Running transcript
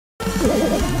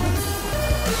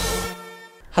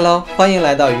Hello， 欢迎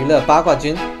来到娱乐八卦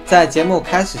君。在节目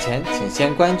开始前，请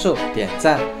先关注、点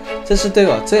赞，这是对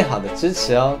我最好的支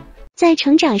持哦。在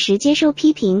成长时接受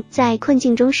批评，在困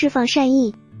境中释放善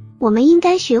意。我们应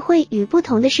该学会与不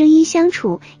同的声音相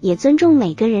处，也尊重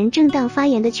每个人正当发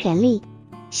言的权利。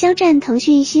肖战腾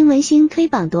讯新闻星推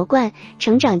榜夺冠，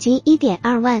成长金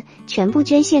 1.2 万，全部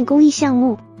捐献公益项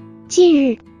目。近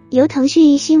日，由腾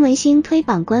讯新闻星推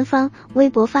榜官方微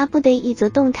博发布的一则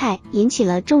动态，引起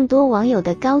了众多网友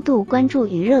的高度关注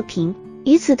与热评。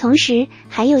与此同时，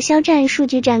还有肖战数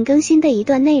据站更新的一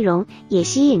段内容，也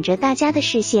吸引着大家的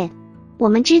视线。我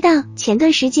们知道，前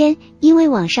段时间因为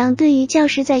网上对于教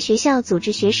师在学校组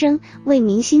织学生为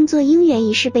明星做应援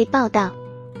一事被报道，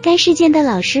该事件的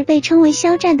老师被称为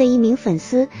肖战的一名粉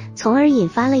丝，从而引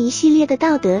发了一系列的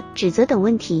道德指责等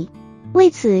问题。为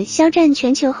此，肖战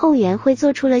全球后援会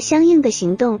做出了相应的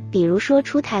行动，比如说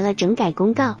出台了整改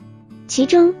公告。其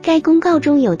中，该公告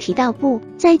中有提到不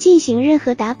再进行任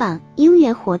何打榜应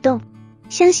援活动。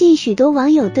相信许多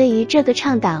网友对于这个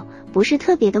倡导不是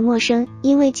特别的陌生，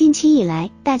因为近期以来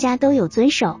大家都有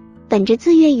遵守本着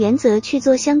自愿原则去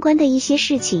做相关的一些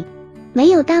事情，没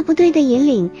有大部队的引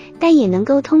领，但也能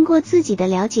够通过自己的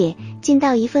了解尽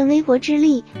到一份微薄之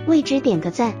力，为之点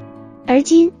个赞。而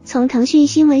今从腾讯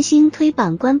新闻星推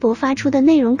榜官博发出的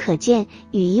内容可见，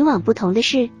与以往不同的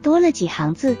是多了几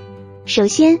行字。首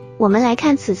先，我们来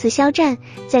看此次肖战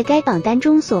在该榜单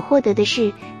中所获得的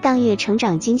是当月成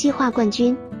长金计划冠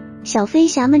军。小飞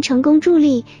侠们成功助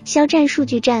力肖战数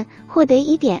据站获得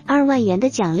 1.2 万元的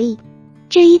奖励。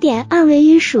这 1.2 万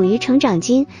元属于成长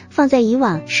金，放在以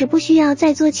往是不需要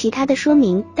再做其他的说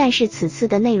明，但是此次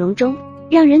的内容中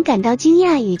让人感到惊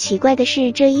讶与奇怪的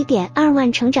是，这 1.2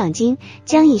 万成长金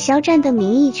将以肖战的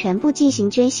名义全部进行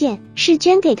捐献，是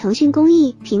捐给腾讯公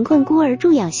益贫困孤儿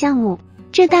助养项目。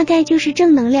这大概就是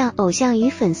正能量偶像与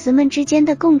粉丝们之间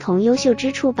的共同优秀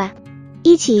之处吧。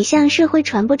一起向社会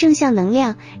传播正向能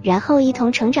量，然后一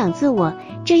同成长自我，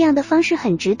这样的方式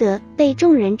很值得被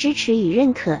众人支持与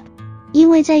认可。因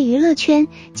为在娱乐圈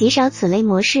极少此类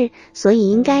模式，所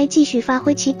以应该继续发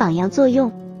挥其榜样作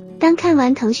用。当看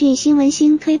完腾讯新闻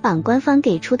星推榜官方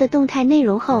给出的动态内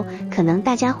容后，可能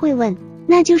大家会问，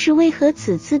那就是为何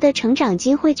此次的成长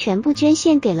金会全部捐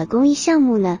献给了公益项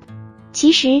目呢？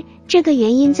其实这个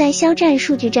原因在肖战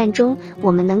数据站中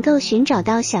我们能够寻找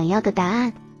到想要的答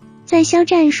案。在肖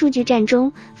战数据站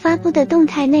中发布的动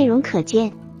态内容可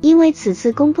见，因为此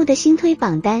次公布的星推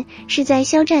榜单是在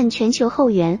肖战全球后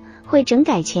援会整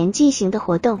改前进行的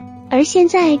活动，而现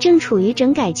在正处于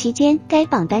整改期间，该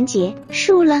榜单结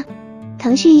束了。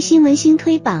腾讯新闻星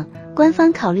推榜官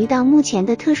方考虑到目前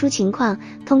的特殊情况，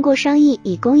通过商议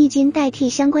以公益金代替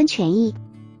相关权益，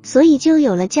所以就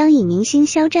有了将以明星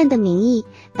肖战的名义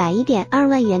把 1.2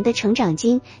 万元的成长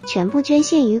金全部捐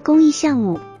献于公益项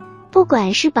目。不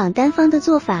管是榜单方的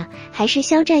做法还是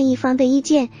肖战一方的意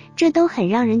见，这都很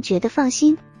让人觉得放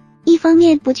心。一方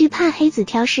面不惧怕黑子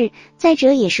挑事，再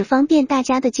者也是方便大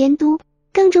家的监督，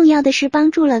更重要的是帮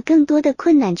助了更多的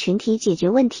困难群体解决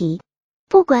问题。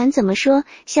不管怎么说，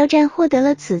肖战获得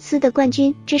了此次的冠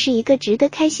军，这是一个值得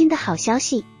开心的好消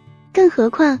息。更何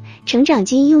况成长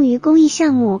金用于公益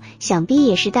项目，想必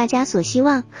也是大家所希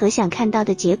望和想看到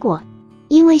的结果。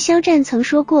因为肖战曾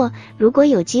说过，如果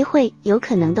有机会有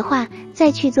可能的话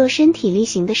再去做身体力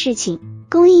行的事情，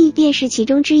公益便是其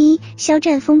中之一。肖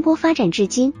战风波发展至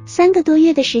今3个多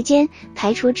月的时间，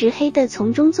排除直黑的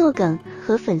从中作梗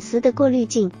和粉丝的过滤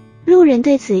镜，路人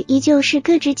对此依旧是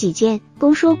各执己见，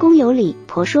公说公有理，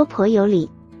婆说婆有理。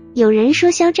有人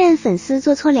说肖战粉丝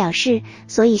做错了事，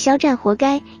所以肖战活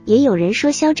该，也有人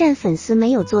说肖战粉丝没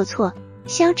有做错，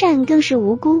肖战更是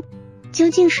无辜。究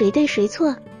竟谁对谁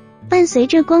错？伴随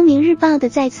着光明日报的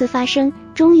再次发声，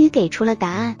终于给出了答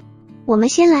案。我们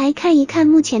先来看一看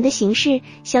目前的形势，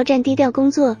肖战低调工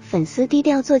作，粉丝低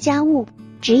调做家务，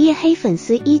职业黑粉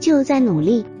丝依旧在努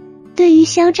力。对于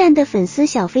肖战的粉丝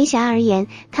小飞侠而言，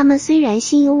他们虽然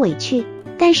心有委屈，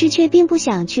但是却并不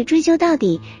想去追究到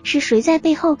底是谁在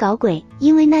背后搞鬼，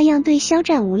因为那样对肖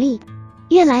战无力。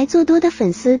越来做多的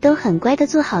粉丝都很乖地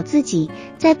做好自己，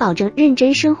在保证认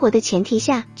真生活的前提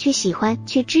下去喜欢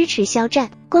去支持肖战。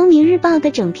光明日报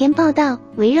的整篇报道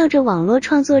围绕着网络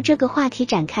创作这个话题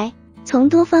展开，从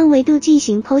多方维度进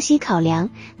行剖析考量，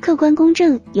客观公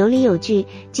正，有理有据，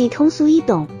既通俗易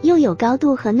懂又有高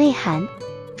度和内涵。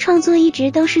创作一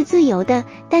直都是自由的，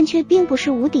但却并不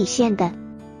是无底线的。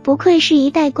不愧是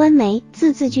一代官媒，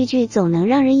字字句句总能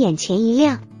让人眼前一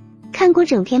亮。看过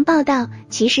整篇报道，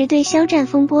其实对肖战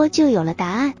风波就有了答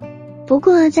案。不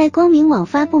过在光明网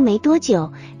发布没多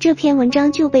久，这篇文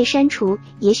章就被删除，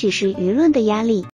也许是舆论的压力，